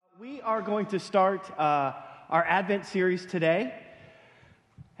We are going to start our Advent series today,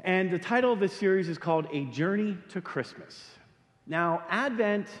 and the title of this series is called A Journey to Christmas. Now,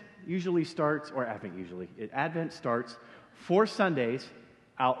 Advent starts 4 Sundays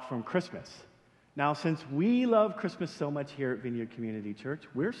out from Christmas. Now, since we love Christmas so much here at Vineyard Community Church,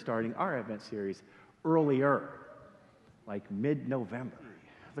 we're starting our Advent series earlier, like mid-November.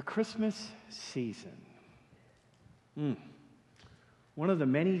 The Christmas season. One of the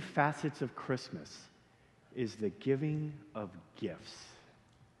many facets of Christmas is the giving of gifts.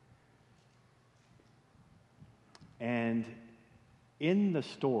 And in the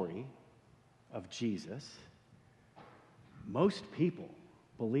story of Jesus, most people,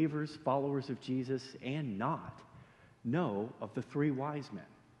 believers, followers of Jesus, and not, know of the 3 wise men,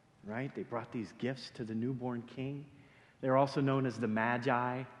 right? They brought these gifts to the newborn king. They're also known as the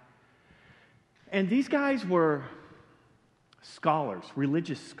Magi. And these guys were scholars,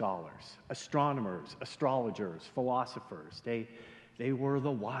 religious scholars, astronomers, astrologers, philosophers. They were the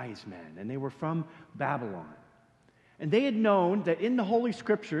wise men, and they were from Babylon. And they had known that in the Holy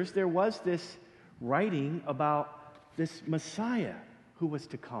Scriptures there was this writing about this Messiah who was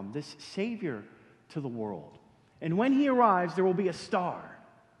to come, this Savior to the world. And when he arrives, there will be a star.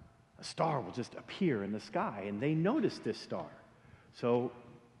 A star will just appear in the sky, and they noticed this star. So,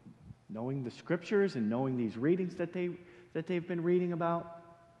 knowing the Scriptures and knowing these readings that they've been reading about,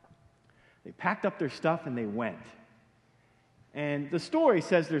 they packed up their stuff and they went. And the story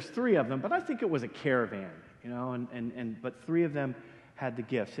says there's 3 of them, but I think it was a caravan, but 3 of them had the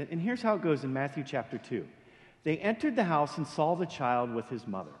gifts. And here's how it goes in Matthew chapter 2. They entered the house and saw the child with his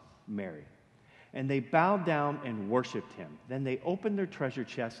mother, Mary. And they bowed down and worshiped him. Then they opened their treasure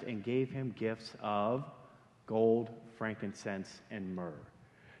chest and gave him gifts of gold, frankincense, and myrrh.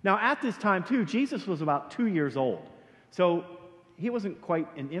 Now, at this time, too, Jesus was about 2 years old. So he wasn't quite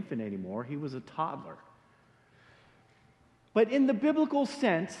an infant anymore. He was a toddler. But in the biblical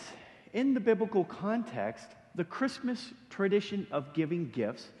sense, in the biblical context, the Christmas tradition of giving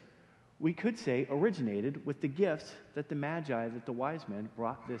gifts, we could say, originated with the gifts that the Magi, that the wise men,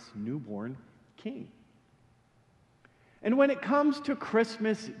 brought this newborn king. And when it comes to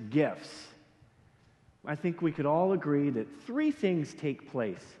Christmas gifts, I think we could all agree that 3 things take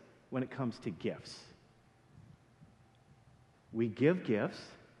place when it comes to gifts. We give gifts,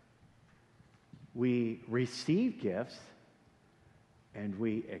 we receive gifts, and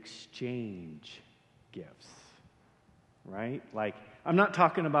we exchange gifts, right? Like, I'm not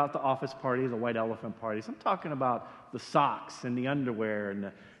talking about the office party, the white elephant parties. I'm talking about the socks and the underwear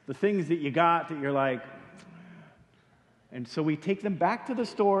and the things that you got that you're like, and so we take them back to the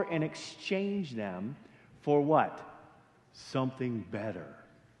store and exchange them for what? Something better.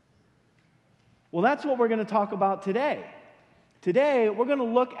 Well, that's what we're going to talk about today. Today, we're going to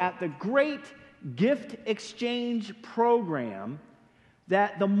look at the great gift exchange program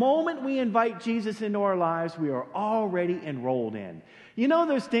that the moment we invite Jesus into our lives, we are already enrolled in. You know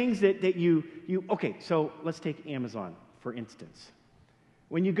those things that okay, so let's take Amazon, for instance.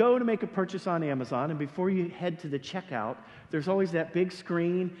 When you go to make a purchase on Amazon, and before you head to the checkout, there's always that big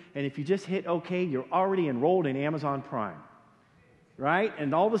screen, and if you just hit OK, you're already enrolled in Amazon Prime, right?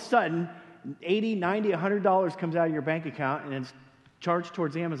 And all of a sudden, $80, $90, $100 comes out of your bank account, and it's charged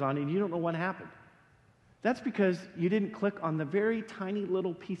towards Amazon, and you don't know what happened. That's because you didn't click on the very tiny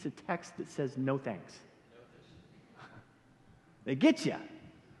little piece of text that says no thanks. They get you.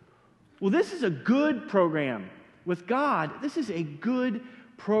 Well, this is a good program. With God, this is a good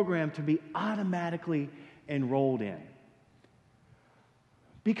program to be automatically enrolled in.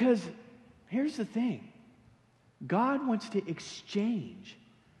 Because here's the thing. God wants to exchange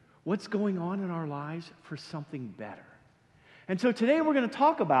what's going on in our lives for something better. And so today we're going to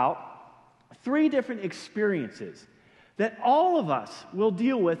talk about 3 different experiences that all of us will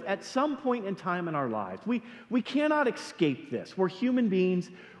deal with at some point in time in our lives. We cannot escape this. We're human beings.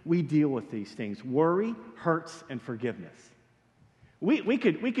 We deal with these things. Worry, hurts, and forgiveness. We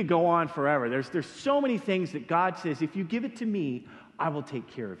could go on forever. There's so many things that God says, if you give it to me, I will take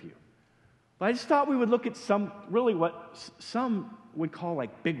care of you. But I just thought we would look at what some would call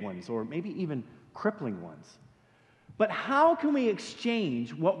like big ones, or maybe even crippling ones. But how can we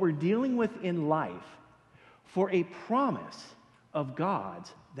exchange what we're dealing with in life for a promise of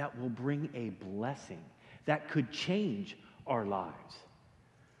God's that will bring a blessing that could change our lives?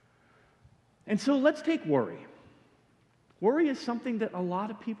 And so let's take worry. Worry is something that a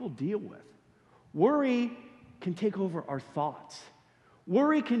lot of people deal with. Worry can take over our thoughts.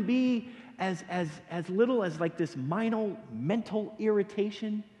 Worry can be as little as like this minor mental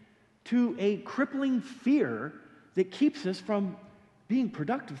irritation to a crippling fear that keeps us from being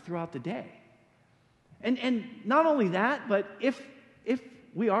productive throughout the day. And not only that, but if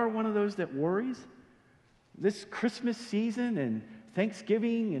we are one of those that worries, this Christmas season and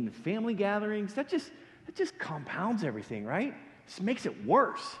Thanksgiving and family gatherings, that just compounds everything, right? Just makes it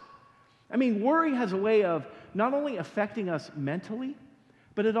worse. I mean, worry has a way of not only affecting us mentally,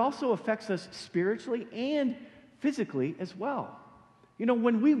 but it also affects us spiritually and physically as well. You know,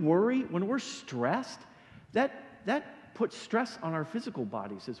 when we worry, when we're stressed, that puts stress on our physical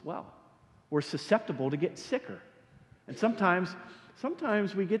bodies as well. We're susceptible to get sicker. And sometimes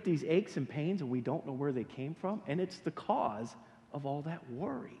we get these aches and pains and we don't know where they came from, and it's the cause of all that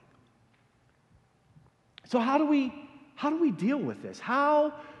worry. So how do we deal with this?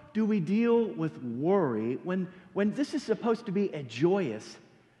 How do we deal with worry when this is supposed to be a joyous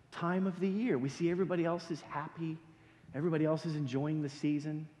time of the year? We see everybody else is happy, everybody else is enjoying the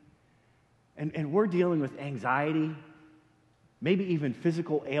season, and we're dealing with anxiety, maybe even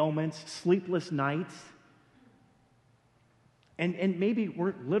physical ailments, sleepless nights, and maybe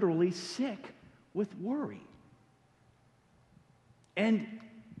we're literally sick with worry. And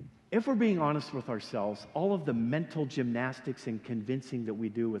if we're being honest with ourselves, all of the mental gymnastics and convincing that we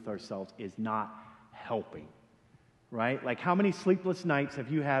do with ourselves is not helping, right? Like, how many sleepless nights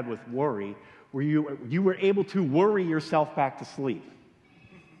have you had with worry where you were able to worry yourself back to sleep?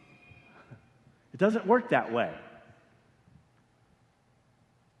 It doesn't work that way.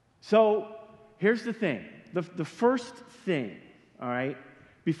 So here's the thing. The first thing, all right,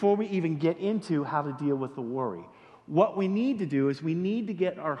 before we even get into how to deal with the worry, what we need to do is we need to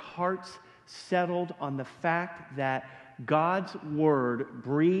get our hearts settled on the fact that God's Word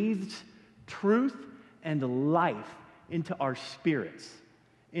breathes truth and life into our spirits,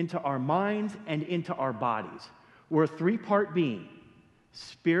 into our minds, and into our bodies. We're a three-part being: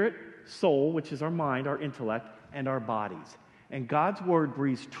 spirit, soul, which is our mind, our intellect, and our bodies. And God's Word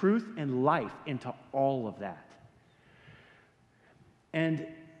breathes truth and life into all of that. And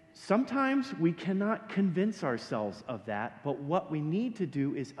sometimes we cannot convince ourselves of that, but what we need to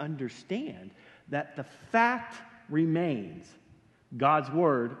do is understand that the fact remains: God's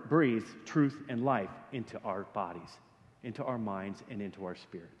Word breathes truth and life into our bodies, into our minds, and into our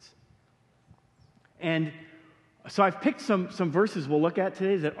spirits. And so I've picked some verses we'll look at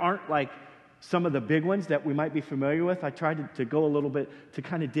today that aren't like some of the big ones that we might be familiar with. I tried to go a little bit to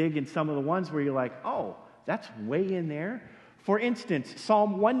kind of dig in some of the ones where you're like, oh, that's way in there. For instance,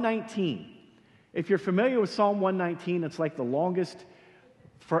 Psalm 119. If you're familiar with Psalm 119, it's like the longest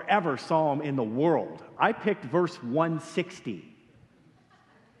forever psalm in the world. I picked verse 160.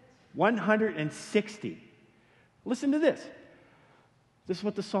 160. Listen to this. This is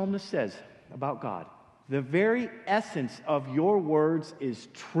what the psalmist says about God. The very essence of your words is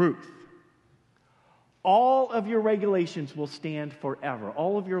truth. All of your regulations will stand forever.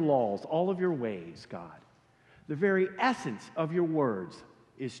 All of your laws, all of your ways, God. The very essence of your words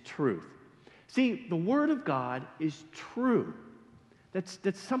is truth. See, the Word of God is true. That's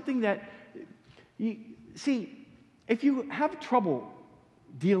something that, if you have trouble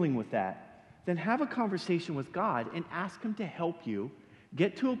dealing with that, then have a conversation with God and ask Him to help you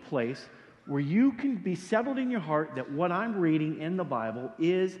get to a place where you can be settled in your heart that what I'm reading in the Bible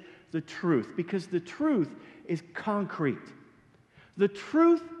is the truth, because the truth is concrete. The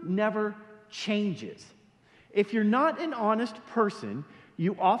truth never changes. If you're not an honest person,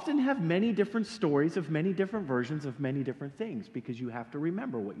 you often have many different stories of many different versions of many different things because you have to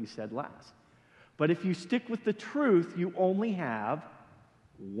remember what you said last. But if you stick with the truth, you only have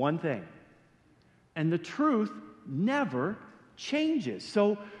one thing. And the truth never changes.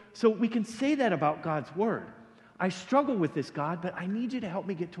 So we can say that about God's Word. I struggle with this, God, but I need you to help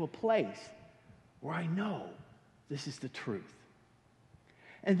me get to a place where I know this is the truth.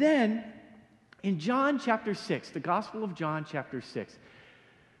 And then in John chapter 6, the Gospel of John chapter 6,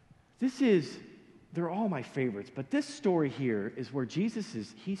 they're all my favorites, but this story here is where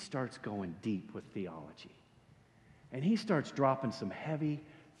he starts going deep with theology. And he starts dropping some heavy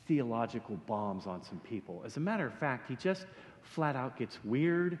theological bombs on some people. As a matter of fact, he just flat out gets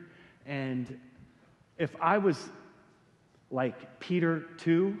weird. And if I was like Peter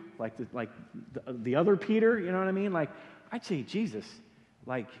too, like the other Peter, you know what I mean? Like, I'd say, Jesus,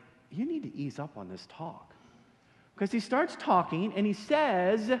 like, you need to ease up on this talk. Because he starts talking and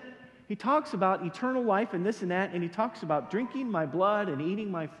he talks about eternal life and this and that, and he talks about drinking my blood and eating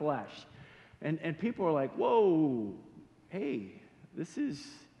my flesh. And people are like, whoa, hey, this is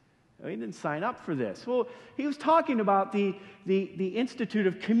He didn't sign up for this. Well, he was talking about the institute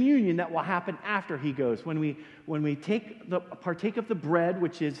of communion that will happen after he goes. When we partake of the bread,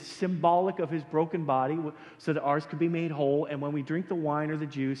 which is symbolic of his broken body, so that ours could be made whole, and when we drink the wine or the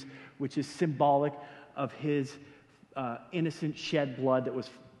juice, which is symbolic of his innocent shed blood that was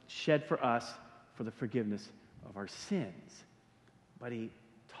shed for us for the forgiveness of our sins. But he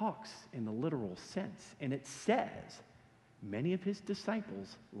talks in the literal sense, and it says many of his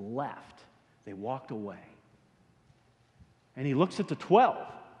disciples left. They walked away. And he looks at the 12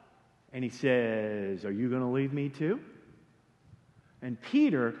 and he says, "Are you going to leave me too?" And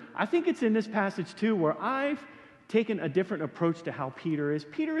Peter, I think it's in this passage too where I've taken a different approach to how Peter is.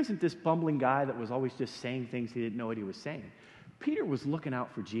 Peter isn't this bumbling guy that was always just saying things he didn't know what he was saying. Peter was looking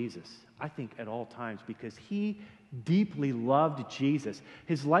out for Jesus, I think, at all times because he deeply loved Jesus.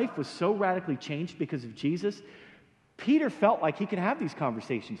 His life was so radically changed because of Jesus. Peter felt like he could have these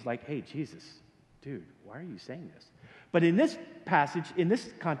conversations like, "Hey, Jesus, dude, why are you saying this?" But in this passage, in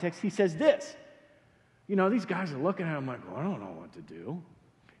this context, he says this. These guys are looking at him like, "Well, I don't know what to do."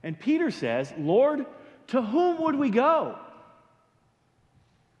 And Peter says, "Lord, to whom would we go?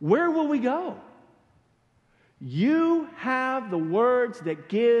 Where will we go? You have the words that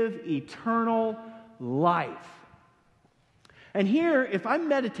give eternal life." And here, if I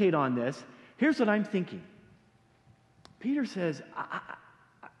meditate on this, here's what I'm thinking. Peter says,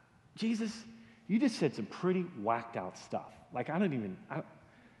 Jesus, you just said some pretty whacked out stuff. Like, I'm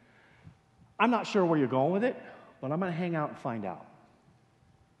not sure where you're going with it, but I'm going to hang out and find out.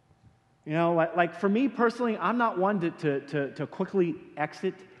 Like for me personally, I'm not one to quickly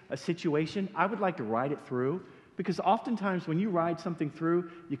exit a situation. I would like to ride it through, because oftentimes when you ride something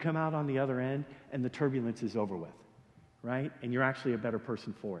through, you come out on the other end and the turbulence is over with, right? And you're actually a better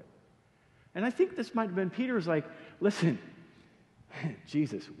person for it. And I think this might have been Peter's like, "Listen,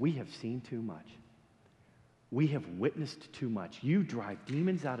 Jesus, we have seen too much. We have witnessed too much. You drive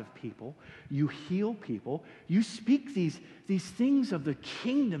demons out of people. You heal people. You speak these things of the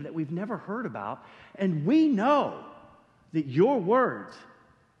kingdom that we've never heard about. And we know that your words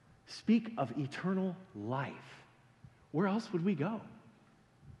speak of eternal life. Where else would we go?"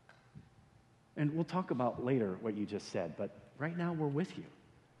 And we'll talk about later what you just said, but right now we're with you.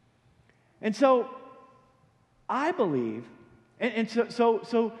 And so I believe,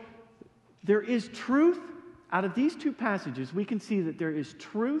 so there is truth. Out of these two passages, we can see that there is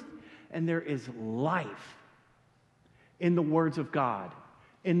truth and there is life in the words of God,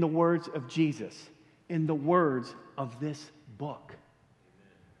 in the words of Jesus, in the words of this book.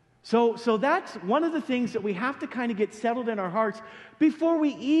 So that's one of the things that we have to kind of get settled in our hearts before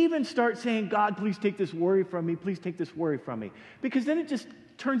we even start saying, "God, please take this worry from me. Please take this worry from me." Because then it just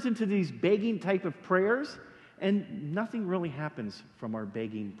turns into these begging type of prayers, and nothing really happens from our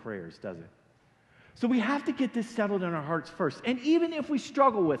begging prayers, does it? So we have to get this settled in our hearts first. And even if we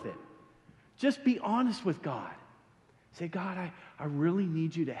struggle with it, just be honest with God. Say, "God, I really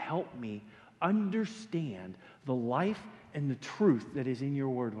need you to help me understand the life and the truth that is in your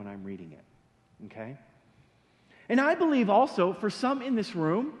word when I'm reading it." Okay? And I believe also, for some in this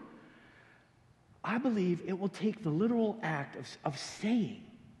room, I believe it will take the literal act of saying,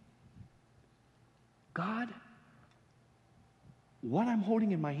 "God, what I'm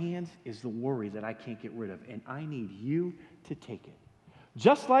holding in my hands is the worry that I can't get rid of, and I need you to take it."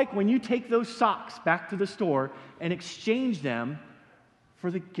 Just like when you take those socks back to the store and exchange them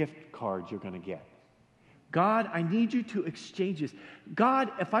for the gift card you're going to get. God, I need you to exchange this. God,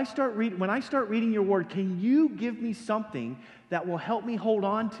 when I start reading your word, can you give me something that will help me hold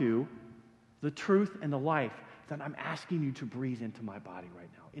on to the truth and the life that I'm asking you to breathe into my body right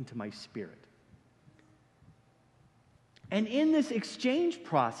now, into my spirit? And in this exchange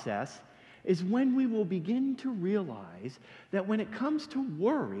process is when we will begin to realize that when it comes to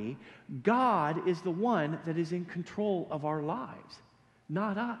worry, God is the one that is in control of our lives,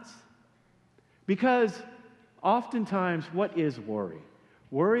 not us. Because oftentimes, what is worry?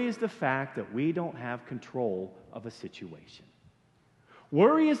 Worry is the fact that we don't have control of a situation.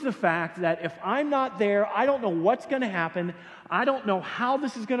 Worry is the fact that if I'm not there, I don't know what's going to happen, I don't know how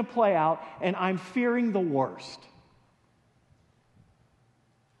this is going to play out, and I'm fearing the worst.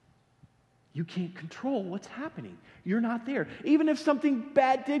 You can't control what's happening. You're not there. Even if something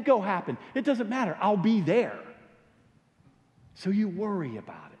bad did go happen, it doesn't matter. I'll be there. So you worry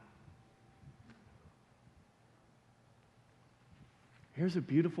about it. Here's a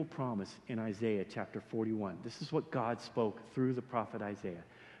beautiful promise in Isaiah chapter 41. This is what God spoke through the prophet Isaiah.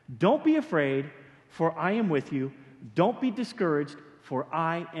 "Don't be afraid, for I am with you. Don't be discouraged, for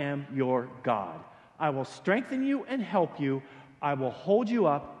I am your God. I will strengthen you and help you. I will hold you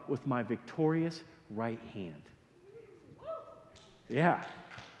up with my victorious right hand. Yeah.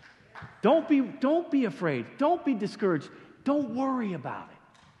 Don't be afraid. Don't be discouraged. Don't worry about it.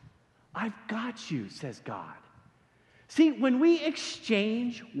 I've got you, says God. See, when we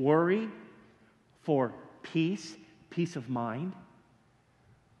exchange worry for peace of mind,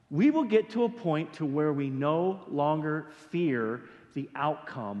 we will get to a point to where we no longer fear the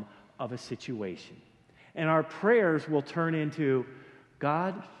outcome of a situation. And our prayers will turn into,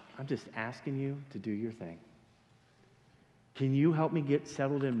 God, I'm just asking you to do your thing. Can you help me get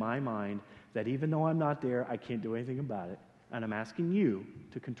settled in my mind that even though I'm not there, I can't do anything about it, and I'm asking you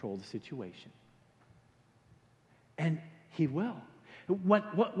to control the situation. And he will.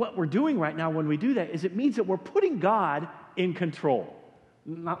 What we're doing right now when we do that is it means that we're putting God in control.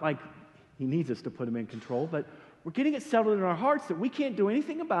 Not like he needs us to put him in control, but we're getting it settled in our hearts that we can't do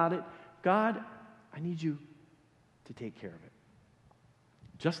anything about it. God, I need you to take care of it.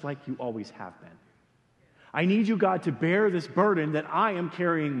 Just like you always have been. I need you, God, to bear this burden that I am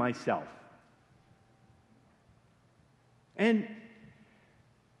carrying myself. And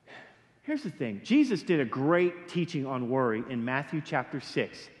here's the thing. Jesus did a great teaching on worry in Matthew chapter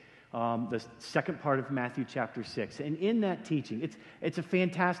 6, the second part of Matthew chapter 6. And in that teaching, it's a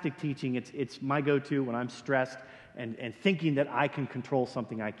fantastic teaching. It's my go-to when I'm stressed and thinking that I can control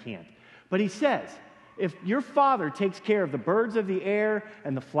something I can't. But he says, if your Father takes care of the birds of the air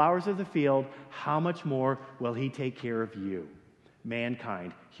and the flowers of the field, how much more will he take care of you?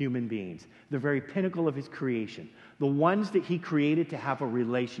 Mankind, human beings, the very pinnacle of his creation, the ones that he created to have a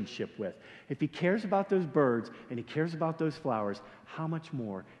relationship with. If he cares about those birds and he cares about those flowers, how much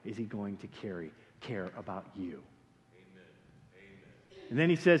more is he going to care about you? Amen. And then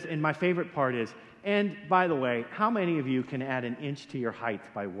he says, and my favorite part is, and by the way, how many of you can add an inch to your height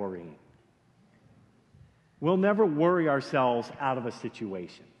by worrying? We'll never worry ourselves out of a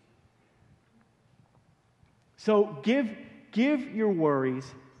situation. So give your worries,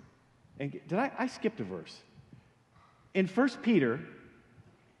 and I skipped a verse. In 1 Peter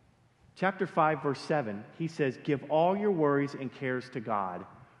chapter 5, verse 7, he says, give all your worries and cares to God,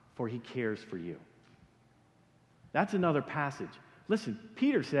 for he cares for you. That's another passage. Listen,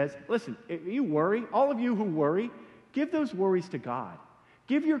 Peter says, listen, if you worry, all of you who worry, give those worries to God.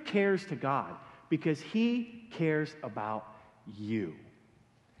 Give your cares to God, because he cares about you.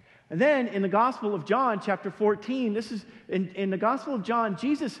 And then in the Gospel of John, chapter 14, this is in the Gospel of John,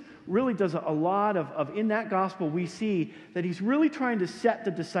 Jesus really does a lot of in that gospel, we see that he's really trying to set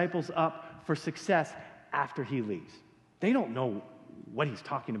the disciples up for success after he leaves. They don't know what he's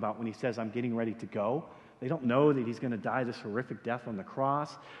talking about when he says, I'm getting ready to go. They don't know that he's going to die this horrific death on the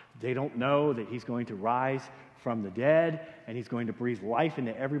cross. They don't know that he's going to rise from the dead and he's going to breathe life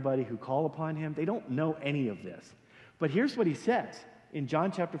into everybody who call upon him. They don't know any of this. But here's what he says in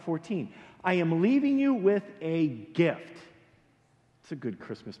John chapter 14. I am leaving you with a gift. It's a good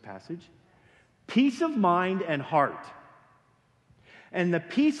Christmas passage. Peace of mind and heart. And the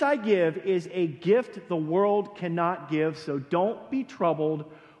peace I give is a gift the world cannot give, so don't be troubled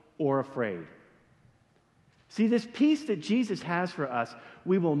or afraid. See, this peace that Jesus has for us,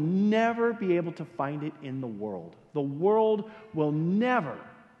 we will never be able to find it in the world. The world will never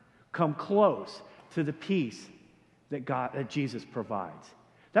come close to the peace that Jesus provides.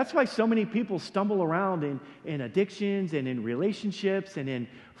 That's why so many people stumble around in addictions and in relationships and in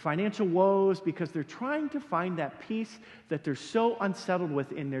financial woes, because they're trying to find that peace that they're so unsettled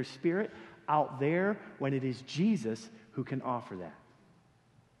with in their spirit out there, when it is Jesus who can offer that.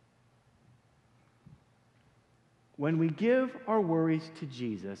 When we give our worries to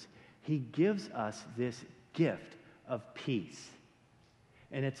Jesus, he gives us this gift of peace.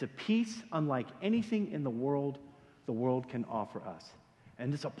 And it's a peace unlike anything in the world can offer us.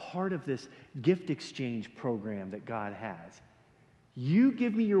 And it's a part of this gift exchange program that God has. You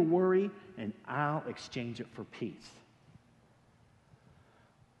give me your worry, and I'll exchange it for peace.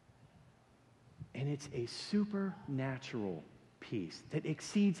 And it's a supernatural peace that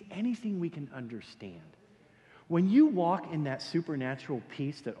exceeds anything we can understand. When you walk in that supernatural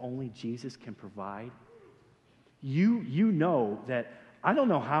peace that only Jesus can provide, you know that I don't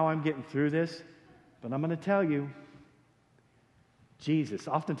know how I'm getting through this, but I'm going to tell you, Jesus.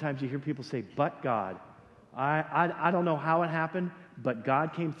 Oftentimes you hear people say, but God. I don't know how it happened, but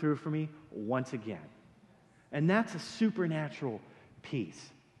God came through for me once again. And that's a supernatural peace.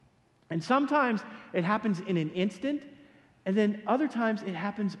 And sometimes it happens in an instant, and then other times it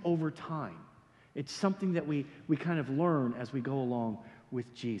happens over time. It's something that we kind of learn as we go along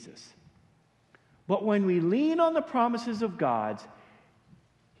with Jesus. But when we lean on the promises of God,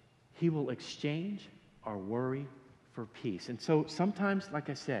 he will exchange our worry for peace. And so sometimes, like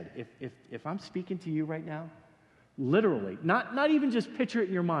I said, if I'm speaking to you right now, literally, not even just picture it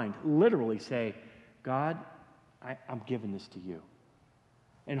in your mind, literally say, God, I'm giving this to you.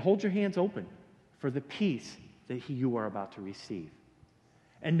 And hold your hands open for the peace that you are about to receive.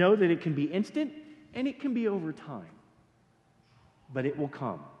 And know that it can be instant and it can be over time. But it will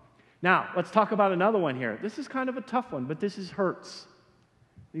come. Now, let's talk about another one here. This is kind of a tough one, but this is hurts.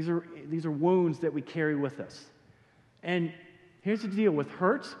 These are wounds that we carry with us. And here's the deal. With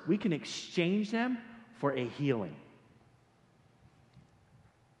hurts, we can exchange them for a healing.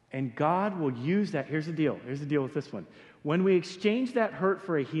 And God will use that. Here's the deal. Here's the deal with this one. When we exchange that hurt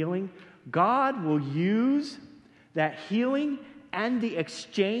for a healing, God will use that healing and the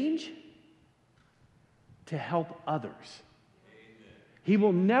exchange to help others. Amen. He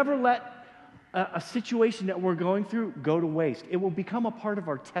will never let a situation that we're going through go to waste. It will become a part of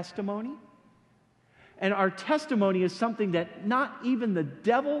our testimony. And our testimony is something that not even the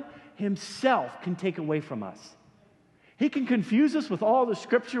devil himself can take away from us. He can confuse us with all the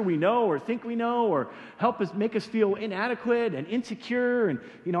scripture we know or think we know, or help us, make us feel inadequate and insecure, and,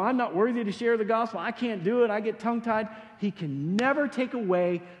 I'm not worthy to share the gospel, I can't do it, I get tongue-tied. He can never take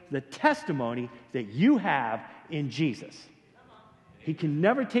away the testimony that you have in Jesus. He can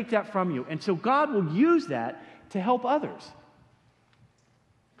never take that from you. And so God will use that to help others.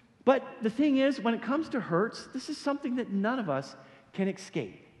 But the thing is, when it comes to hurts, this is something that none of us can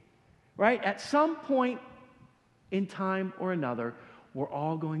escape, right? At some point in time or another, we're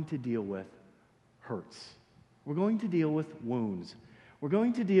all going to deal with hurts. We're going to deal with wounds. We're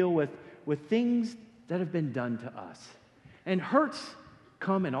going to deal with things that have been done to us. And hurts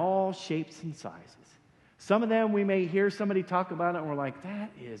come in all shapes and sizes. Some of them we may hear somebody talk about it and we're like, I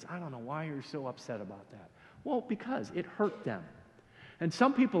don't know why you're so upset about that. Well, because it hurt them. And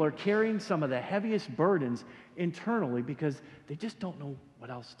some people are carrying some of the heaviest burdens internally because they just don't know what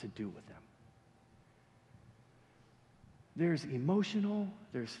else to do with them. There's emotional,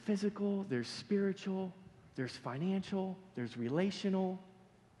 there's physical, there's spiritual, there's financial, there's relational.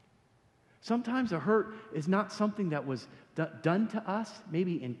 Sometimes a hurt is not something that was done to us,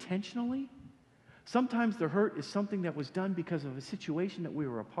 maybe intentionally. Sometimes the hurt is something that was done because of a situation that we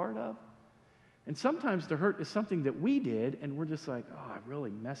were a part of. And sometimes the hurt is something that we did, and we're just like, I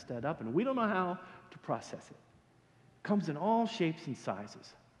really messed that up, and we don't know how to process it. It comes in all shapes and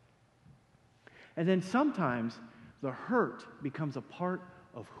sizes. And then sometimes the hurt becomes a part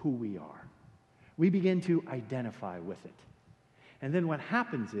of who we are. We begin to identify with it. And then what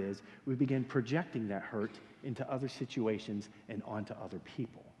happens is we begin projecting that hurt into other situations and onto other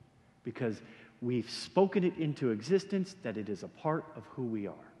people because we've spoken it into existence that it is a part of who we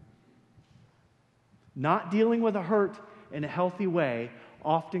are. Not dealing with a hurt in a healthy way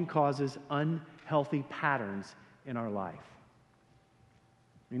often causes unhealthy patterns in our life.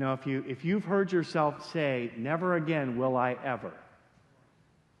 If you've heard yourself say, never again will I ever.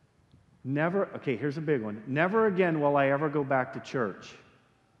 Here's a big one. Never again will I ever go back to church.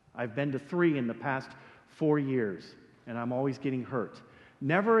 I've been to 3 in the past 4 years, and I'm always getting hurt.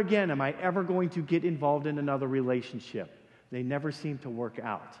 Never again am I ever going to get involved in another relationship. They never seem to work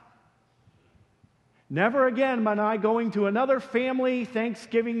out. Never again am I going to another family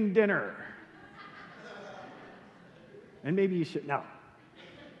Thanksgiving dinner. And maybe you should. No.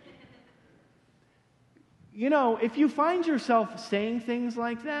 If you find yourself saying things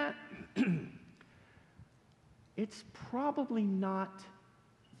like that, it's probably not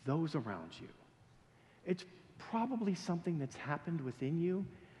those around you. It's probably something that's happened within you,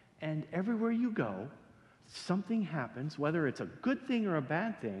 and everywhere you go, something happens, whether it's a good thing or a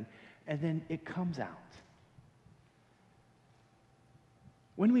bad thing, and then it comes out.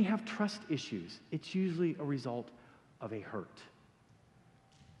 When we have trust issues, it's usually a result of a hurt.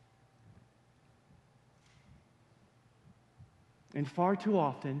 And far too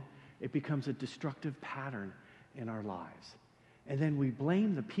often, it becomes a destructive pattern in our lives. And then we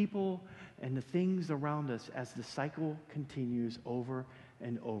blame the people and the things around us as the cycle continues over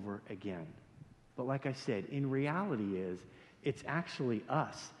and over again. But like I said, in reality it's actually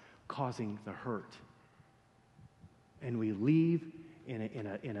us causing the hurt. And we leave in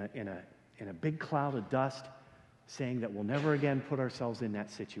a big cloud of dust saying that we'll never again put ourselves in that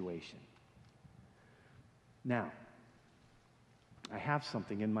situation. Now, I have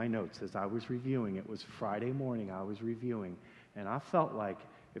something in my notes as I was reviewing. It was Friday morning I was reviewing, and I felt like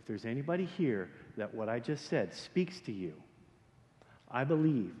if there's anybody here that what I just said speaks to you, I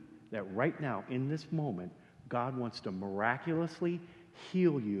believe that right now, in this moment, God wants to miraculously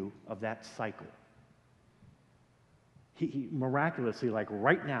heal you of that cycle. He miraculously, like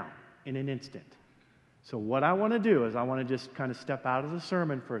right now, in an instant. So what I want to do is I want to just kind of step out of the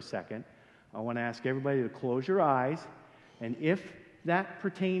sermon for a second. I want to ask everybody to close your eyes, and if that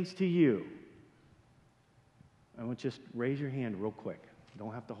pertains to you, I want you to just raise your hand real quick. You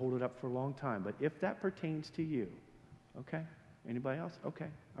don't have to hold it up for a long time, but if that pertains to you, okay? Anybody else? Okay,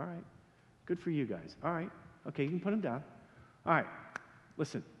 all right. Good for you guys. All right. Okay, you can put them down. All right.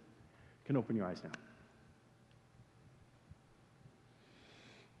 Listen, you can open your eyes now.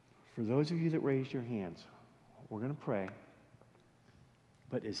 For those of you that raised your hands, we're going to pray.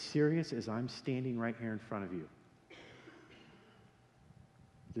 But as serious as I'm standing right here in front of you,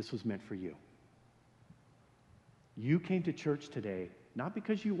 this was meant for you. You came to church today, not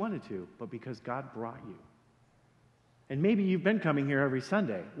because you wanted to, but because God brought you. And maybe you've been coming here every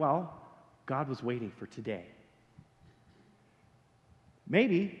Sunday. Well, God was waiting for today.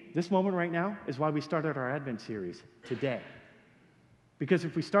 Maybe this moment right now is why we started our Advent series today. Because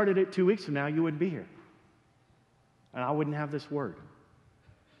if we started it 2 weeks from now, you wouldn't be here. And I wouldn't have this word.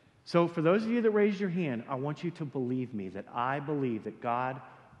 So for those of you that raised your hand, I want you to believe me that I believe that God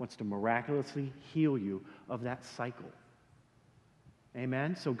wants to miraculously heal you of that cycle.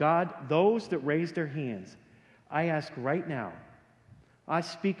 Amen? So God, those that raised their hands, I ask right now, I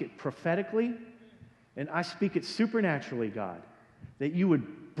speak it prophetically and I speak it supernaturally, God, that you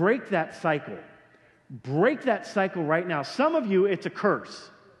would break that cycle. Break that cycle right now. Some of you, it's a curse.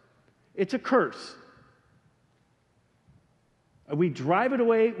 It's a curse. We drive it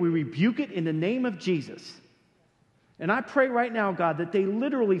away. We rebuke it in the name of Jesus. And I pray right now, God, that they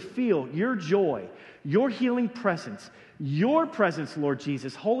literally feel your joy, your healing presence, your presence, Lord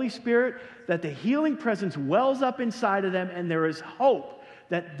Jesus, Holy Spirit, that the healing presence wells up inside of them, and there is hope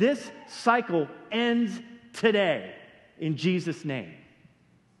that this cycle ends today. In Jesus' name.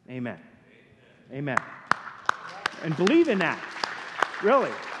 Amen. Amen. And believe in that. Really.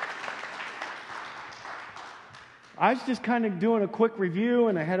 I was just kind of doing a quick review,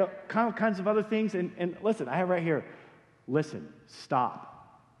 and I had all kinds of other things. And listen, I have right here, listen,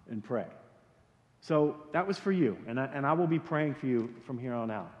 stop, and pray. So that was for you, and I will be praying for you from here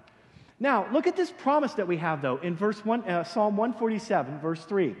on out. Now, look at this promise that we have, though, in Psalm 147, verse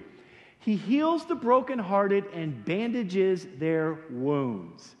 3. He heals the brokenhearted and bandages their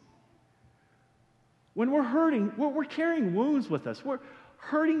wounds. When we're hurting, we're carrying wounds with us. We're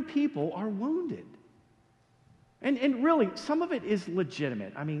hurting people are wounded. And really, some of it is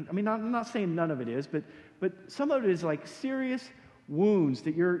legitimate. I mean, I'm not saying none of it is, but some of it is like serious wounds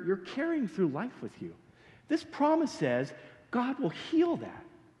that you're carrying through life with you. This promise says God will heal that.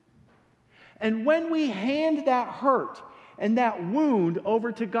 And when we hand that hurt and that wound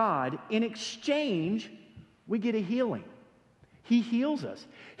over to God, in exchange, we get a healing. He heals us.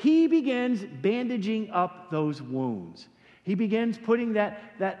 He begins bandaging up those wounds. He begins putting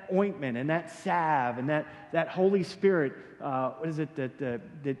that ointment and that salve and that Holy Spirit, what is it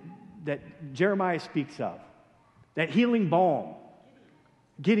that Jeremiah speaks of? That healing balm.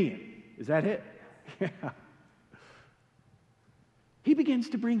 Gideon. Is that it? Yeah. He begins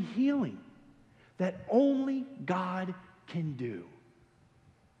to bring healing that only God can do.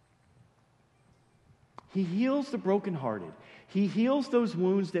 He heals the brokenhearted. He heals those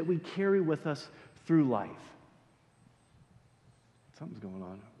wounds that we carry with us through life. Something's going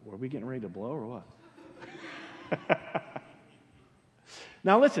on. Are we getting ready to blow or what?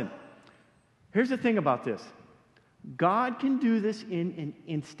 Now listen, here's the thing about this. God can do this in an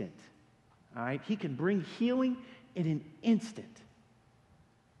instant. All right? He can bring healing in an instant.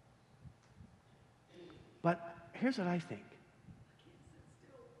 But here's what I think.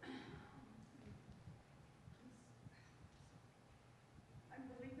 I'm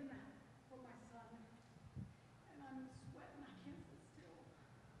believing that for my son, and I'm sweating. I can't sit still.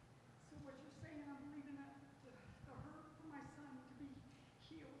 So what you're saying, I'm believing that the hurt for my son to be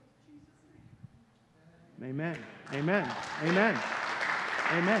healed in Jesus' name. Amen. Amen. Amen.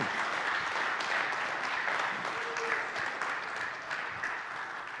 Amen.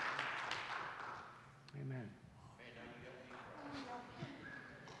 Amen.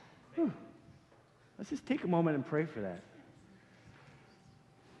 Whew. Let's just take a moment and pray for that.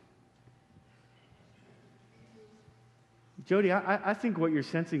 Jody, I think what you're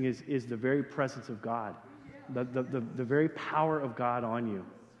sensing is the very presence of God, the very power of God on you.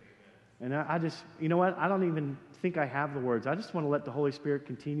 And I just, you know what? I don't even think I have the words. I just want to let the Holy Spirit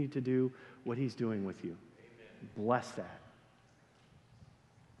continue to do what He's doing with you. Amen. Bless that.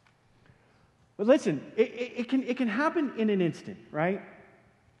 But listen, it can happen in an instant, right?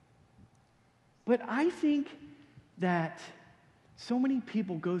 But I think that so many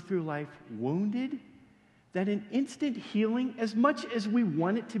people go through life wounded that an instant healing, as much as we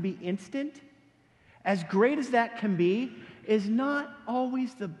want it to be instant, as great as that can be, is not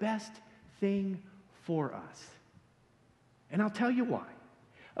always the best thing for us. And I'll tell you why.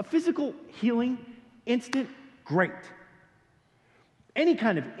 A physical healing, instant, great. Any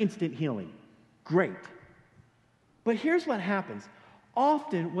kind of instant healing, great. But here's what happens.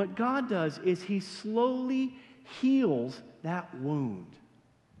 Often what God does is he slowly heals that wound.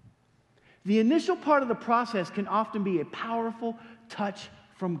 The initial part of the process can often be a powerful touch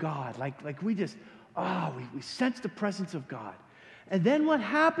from God. Like we just, we sense the presence of God. And then what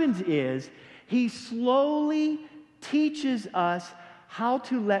happens is he slowly teaches us how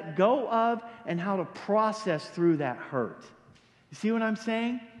to let go of and how to process through that hurt. You see what I'm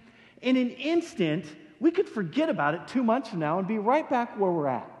saying? In an instant, we could forget about it 2 months from now and be right back where we're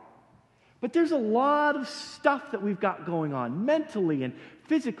at. But there's a lot of stuff that we've got going on mentally and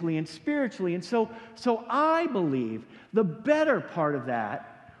physically and spiritually. And so I believe the better part of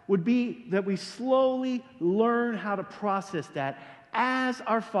that would be that we slowly learn how to process that as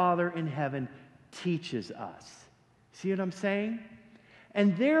our Father in heaven teaches us. See what I'm saying?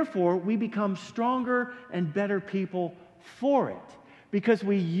 And therefore, we become stronger and better people for it, because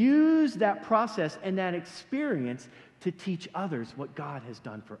we use that process and that experience to teach others what God has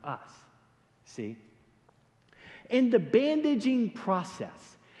done for us. See? In the bandaging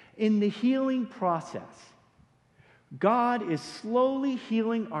process, in the healing process, God is slowly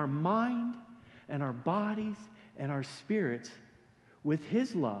healing our mind and our bodies and our spirits with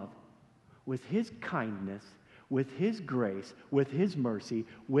His love, with His kindness, with His grace, with His mercy,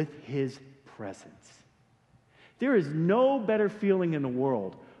 with His presence. There is no better feeling in the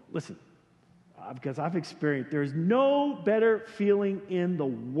world. Listen, because I've experienced, there's no better feeling in the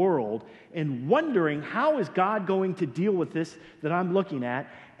world in wondering how is God going to deal with this that I'm looking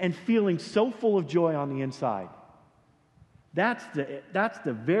at and feeling so full of joy on the inside. That's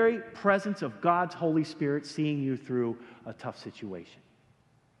the very presence of God's Holy Spirit seeing you through a tough situation.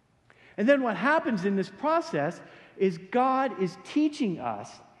 And then what happens in this process is God is teaching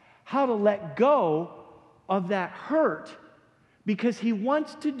us how to let go of that hurt, because He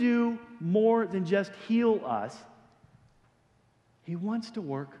wants to do more than just heal us. He wants to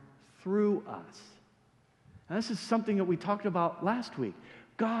work through us. Now, this is something that we talked about last week.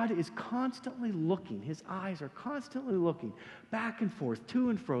 God is constantly looking. His eyes are constantly looking back and forth, to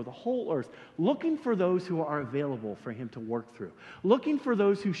and fro, the whole earth, looking for those who are available for Him to work through, looking for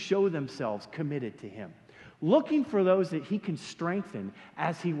those who show themselves committed to Him, looking for those that He can strengthen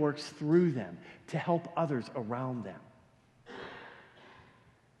as He works through them to help others around them.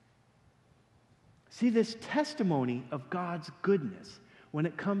 See, this testimony of God's goodness when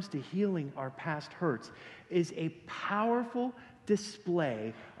it comes to healing our past hurts is a powerful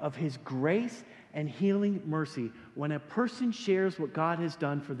display of His grace and healing mercy when a person shares what God has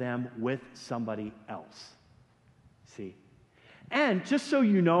done for them with somebody else. See? And just so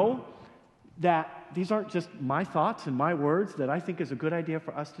you know that these aren't just my thoughts and my words that I think is a good idea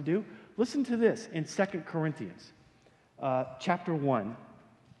for us to do, listen to this in 2 Corinthians chapter 1,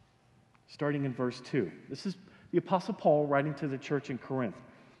 starting in verse 2. This is the Apostle Paul writing to the church in Corinth.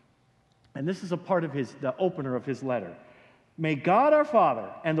 And this is a part of the opener of his letter. May God our Father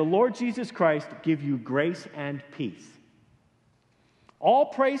and the Lord Jesus Christ give you grace and peace. All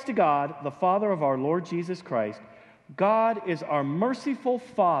praise to God, the Father of our Lord Jesus Christ. God is our merciful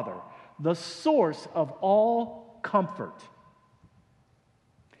Father, the source of all comfort.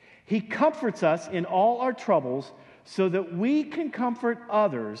 He comforts us in all our troubles so that we can comfort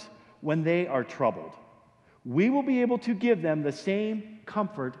others when they are troubled. We will be able to give them the same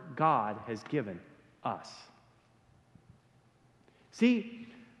comfort God has given us. See,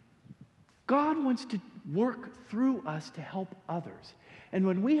 God wants to work through us to help others. And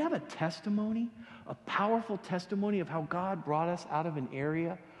when we have a testimony, a powerful testimony of how God brought us out of an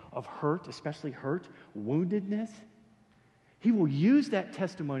area of hurt, especially hurt, woundedness, He will use that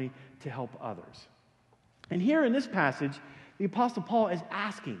testimony to help others. And here in this passage, the Apostle Paul is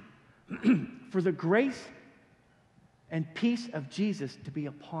asking for the grace and peace of Jesus to be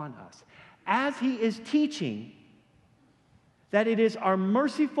upon us, as he is teaching that it is our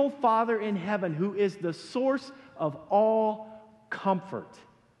merciful Father in heaven who is the source of all comfort.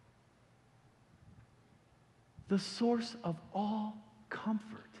 The source of all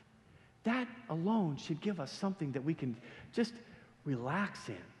comfort. That alone should give us something that we can just relax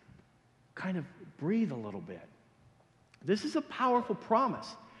in, kind of breathe a little bit. This is a powerful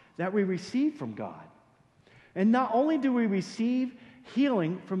promise that we receive from God. And not only do we receive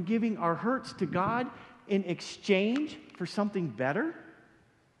healing from giving our hurts to God in exchange for something better,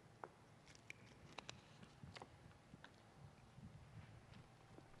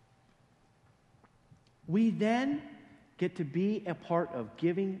 we then get to be a part of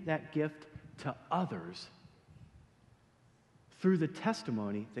giving that gift to others through the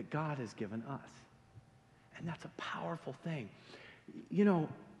testimony that God has given us. And that's a powerful thing. You know,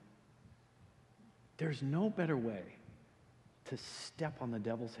 there's no better way to step on the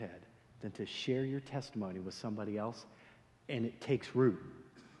devil's head than to share your testimony with somebody else, and it takes root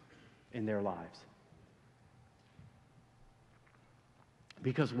in their lives.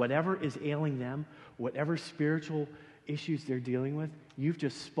 Because whatever is ailing them, whatever spiritual issues they're dealing with, you've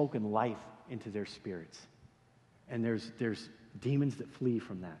just spoken life into their spirits. And there's demons that flee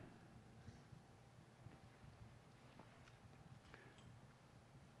from that.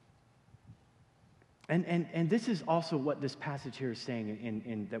 And this is also what this passage here is saying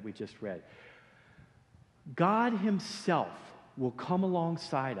in that we just read. God himself will come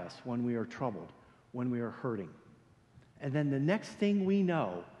alongside us when we are troubled, when we are hurting. And then the next thing we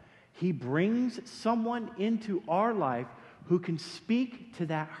know, he brings someone into our life who can speak to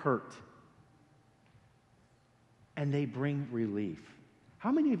that hurt. And they bring relief.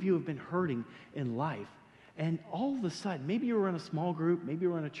 How many of you have been hurting in life? And all of a sudden, maybe you were in a small group, maybe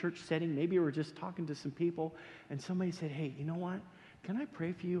you were in a church setting, maybe you were just talking to some people, and somebody said, hey, you know what? Can I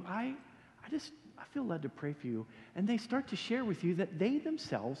pray for you? I feel led to pray for you. And they start to share with you that they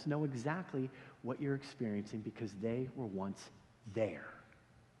themselves know exactly what you're experiencing because they were once there.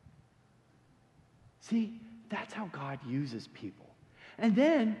 See, that's how God uses people. And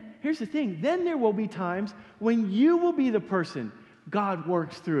then, here's the thing, then there will be times when you will be the person God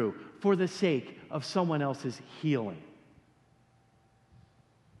works through for the sake of someone else's healing.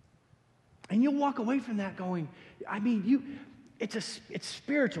 And you'll walk away from that going, it's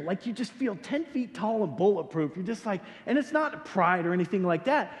spiritual. Like you just feel 10 feet tall and bulletproof. You're just like, and it's not pride or anything like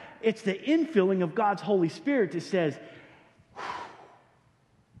that. It's the infilling of God's Holy Spirit that says,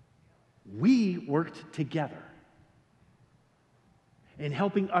 we worked together in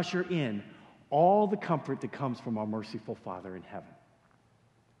helping usher in all the comfort that comes from our merciful Father in heaven.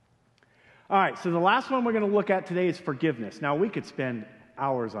 All right, so the last one we're going to look at today is forgiveness. Now, we could spend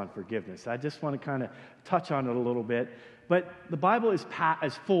hours on forgiveness. I just want to kind of touch on it a little bit. But the Bible is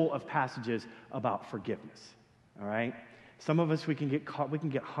full of passages about forgiveness, all right? Some of us, we can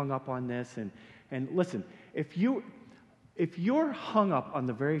get hung up on this. And listen, if you're hung up on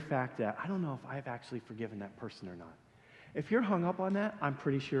the very fact that, I don't know if I've actually forgiven that person or not. If you're hung up on that, I'm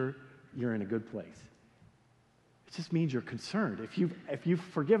pretty sure you're in a good place. It just means you're concerned. If you've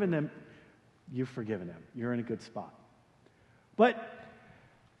forgiven them, you've forgiven them. You're in a good spot. But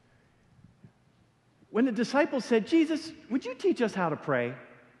when the disciples said, Jesus, would you teach us how to pray?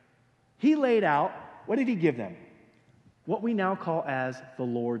 He laid out, what did he give them? What we now call as the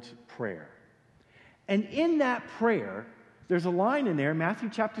Lord's Prayer. And in that prayer, there's a line in there, Matthew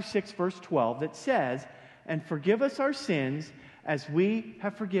chapter 6, verse 12, that says, and forgive us our sins as we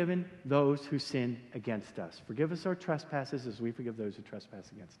have forgiven those who sin against us. Forgive us our trespasses as we forgive those who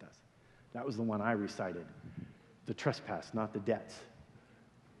trespass against us. That was the one I recited. The trespass, not the debts.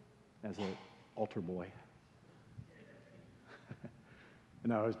 As an altar boy.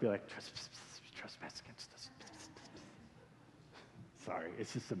 And I always be like, trespass against us. Sorry,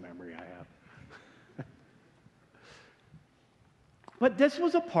 it's just a memory I have. But this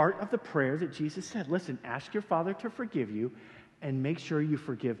was a part of the prayer that Jesus said, listen, ask your Father to forgive you and make sure you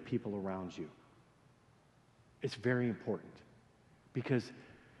forgive people around you. It's very important because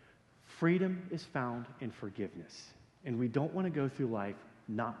freedom is found in forgiveness. And we don't want to go through life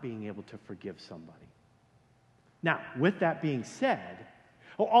not being able to forgive somebody. Now, with that being said,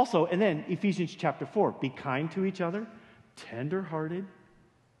 also, and then Ephesians chapter 4, be kind to each other, tender-hearted,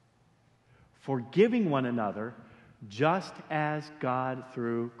 forgiving one another, just as God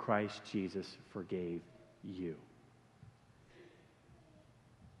through Christ Jesus forgave you.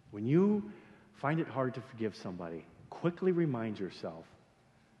 When you find it hard to forgive somebody, quickly remind yourself,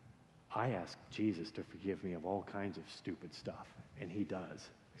 I ask Jesus to forgive me of all kinds of stupid stuff, and he does.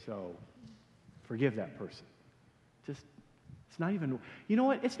 So, forgive that person. It's not even, you know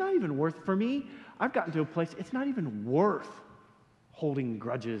what? It's not even worth, for me, I've gotten to a place, it's not even worth holding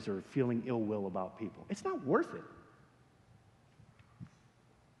grudges or feeling ill will about people. It's not worth it.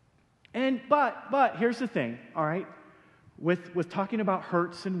 But here's the thing, all right? With talking about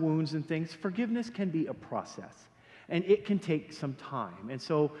hurts and wounds and things, forgiveness can be a process. And it can take some time. And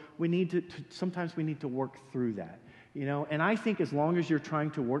so sometimes we need to work through that. You know, and I think as long as you're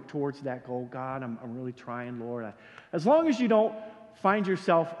trying to work towards that goal, God, I'm really trying, Lord. As long as you don't find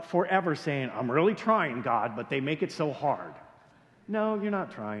yourself forever saying, I'm really trying, God, but they make it so hard. No, you're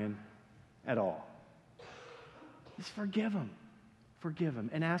not trying at all. Just forgive them. Forgive them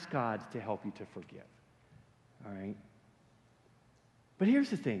and ask God to help you to forgive. All right? But here's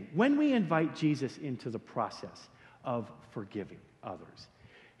the thing. When we invite Jesus into the process of forgiving others,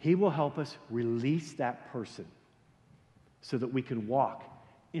 he will help us release that person so that we can walk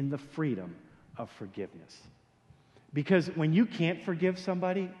in the freedom of forgiveness. Because when you can't forgive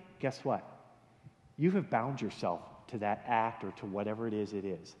somebody, guess what? You have bound yourself to that act or to whatever it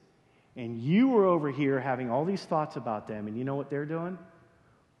is. And you were over here having all these thoughts about them, and you know what they're doing?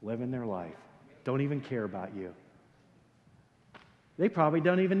 Living their life. Don't even care about you. They probably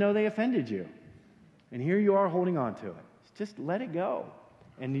don't even know they offended you. And here you are holding on to it. Just let it go,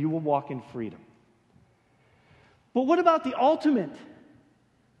 and you will walk in freedom. But what about the ultimate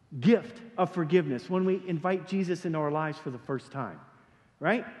gift of forgiveness when we invite Jesus into our lives for the first time?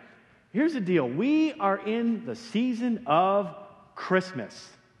 Right? Here's the deal. We are in the season of Christmas.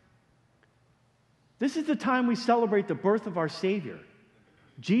 This is the time we celebrate the birth of our Savior.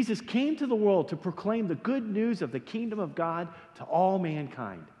 Jesus came to the world to proclaim the good news of the kingdom of God to all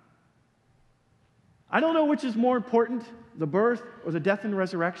mankind. I don't know which is more important, the birth or the death and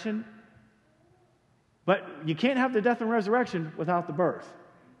resurrection, but you can't have the death and resurrection without the birth.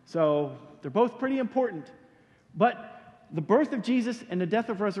 So they're both pretty important. But the birth of Jesus and the death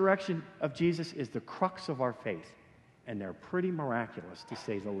and resurrection of Jesus is the crux of our faith, and they're pretty miraculous, to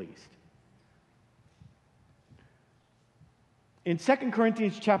say the least. In 2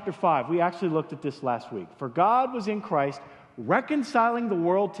 Corinthians chapter 5, we actually looked at this last week. For God was in Christ, reconciling the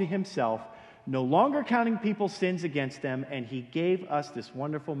world to himself, no longer counting people's sins against them, and he gave us this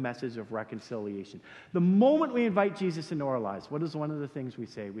wonderful message of reconciliation. The moment we invite Jesus into our lives, what is one of the things we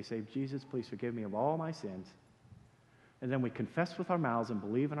say? We say, Jesus, please forgive me of all my sins. And then we confess with our mouths and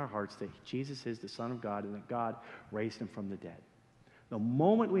believe in our hearts that Jesus is the Son of God and that God raised him from the dead. The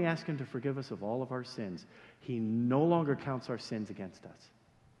moment we ask him to forgive us of all of our sins, he no longer counts our sins against us.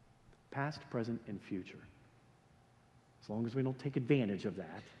 Past, present, and future. As long as we don't take advantage of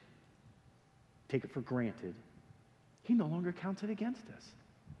that, take it for granted, he no longer counts it against us.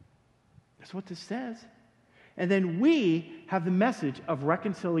 That's what this says. And then we have the message of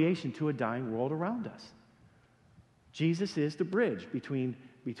reconciliation to a dying world around us. Jesus is the bridge between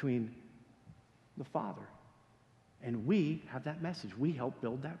the Father. And we have that message. We help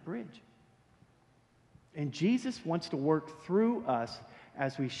build that bridge. And Jesus wants to work through us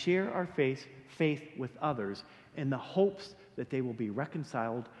as we share our faith with others in the hopes that they will be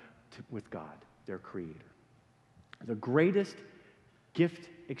reconciled with God, their Creator. The greatest gift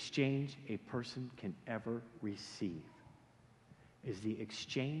exchange a person can ever receive is the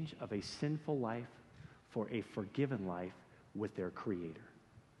exchange of a sinful life for a forgiven life with their Creator.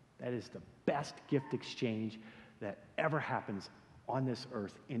 That is the best gift exchange that ever happens on this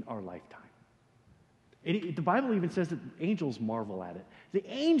earth in our lifetime. The Bible even says that angels marvel at it. The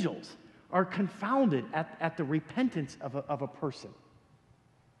angels are confounded at the repentance of a person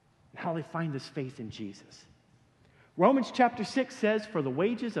and how they find this faith in Jesus. Romans chapter 6 says, for the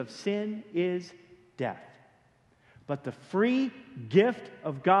wages of sin is death, but the free gift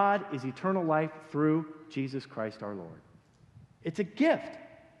of God is eternal life through Jesus Christ our Lord. It's a gift.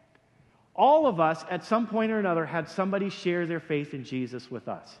 All of us, at some point or another, had somebody share their faith in Jesus with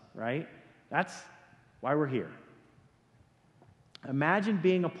us, right? That's why we're here. Imagine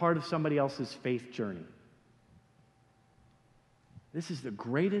being a part of somebody else's faith journey. This is the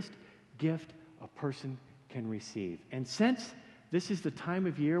greatest gift a person can receive. And since this is the time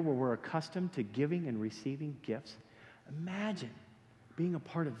of year where we're accustomed to giving and receiving gifts, imagine being a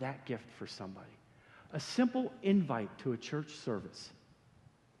part of that gift for somebody. A simple invite to a church service.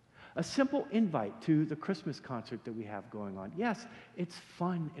 A simple invite to the Christmas concert that we have going on. Yes, it's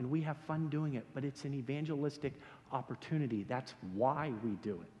fun and we have fun doing it, but it's an evangelistic opportunity. That's why we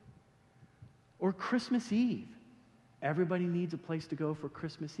do it. Or Christmas Eve. Everybody needs a place to go for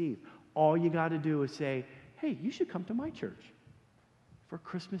Christmas Eve. All you got to do is say, hey, you should come to my church for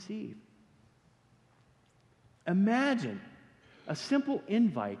Christmas Eve. Imagine a simple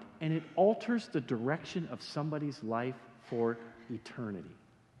invite and it alters the direction of somebody's life for eternity.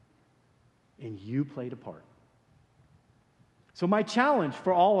 And you played a part. So my challenge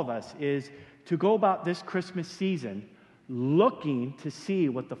for all of us is to go about this Christmas season looking to see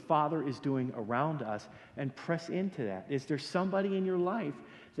what the Father is doing around us and press into that. Is there somebody in your life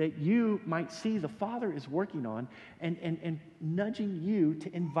that you might see the Father is working on and nudging you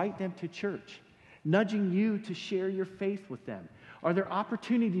to invite them to church, nudging you to share your faith with them? Are there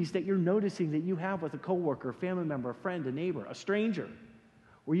opportunities that you're noticing that you have with a coworker, a family member, a friend, a neighbor, a stranger,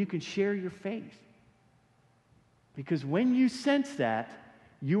 where you can share your faith? Because when you sense that,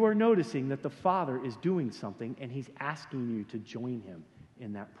 you are noticing that the Father is doing something and he's asking you to join him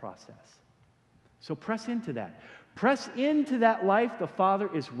in that process. So press into that. Press into that life the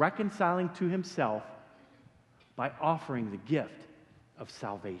Father is reconciling to himself by offering the gift of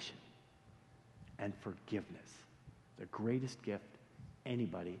salvation and forgiveness, the greatest gift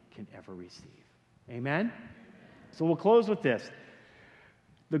anybody can ever receive. Amen? So we'll close with this.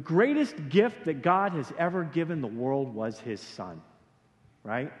 The greatest gift that God has ever given the world was his Son,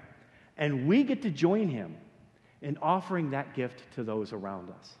 right? And we get to join him in offering that gift to those around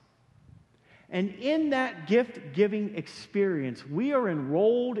us. And in that gift-giving experience, we are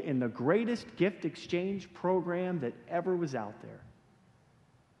enrolled in the greatest gift exchange program that ever was out there.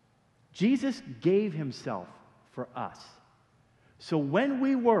 Jesus gave himself for us. So when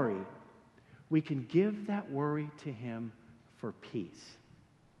we worry, we can give that worry to him for peace.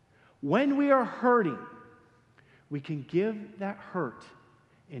 When we are hurting, we can give that hurt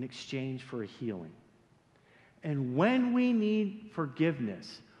in exchange for a healing. And when we need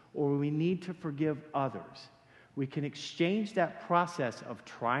forgiveness, or we need to forgive others, we can exchange that process of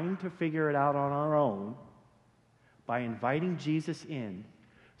trying to figure it out on our own by inviting Jesus in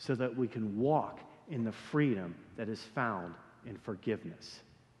so that we can walk in the freedom that is found in forgiveness.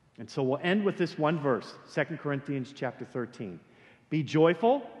 And so we'll end with this one verse, 2 Corinthians chapter 13. Be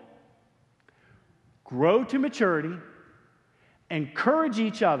joyful, grow to maturity, encourage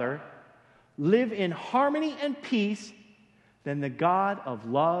each other, live in harmony and peace, then the God of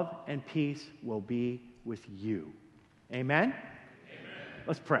love and peace will be with you. Amen? Amen.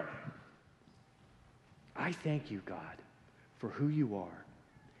 Let's pray. I thank you, God, for who you are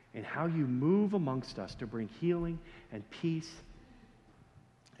and how you move amongst us to bring healing and peace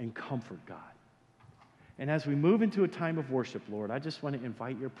and comfort, God. And as we move into a time of worship, Lord, I just want to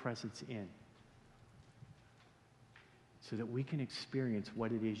invite your presence in so that we can experience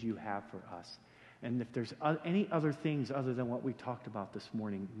what it is you have for us. And if there's any other things other than what we talked about this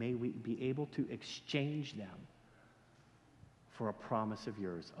morning, may we be able to exchange them for a promise of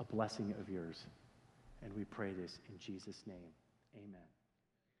yours, a blessing of yours. And we pray this in Jesus' name. Amen.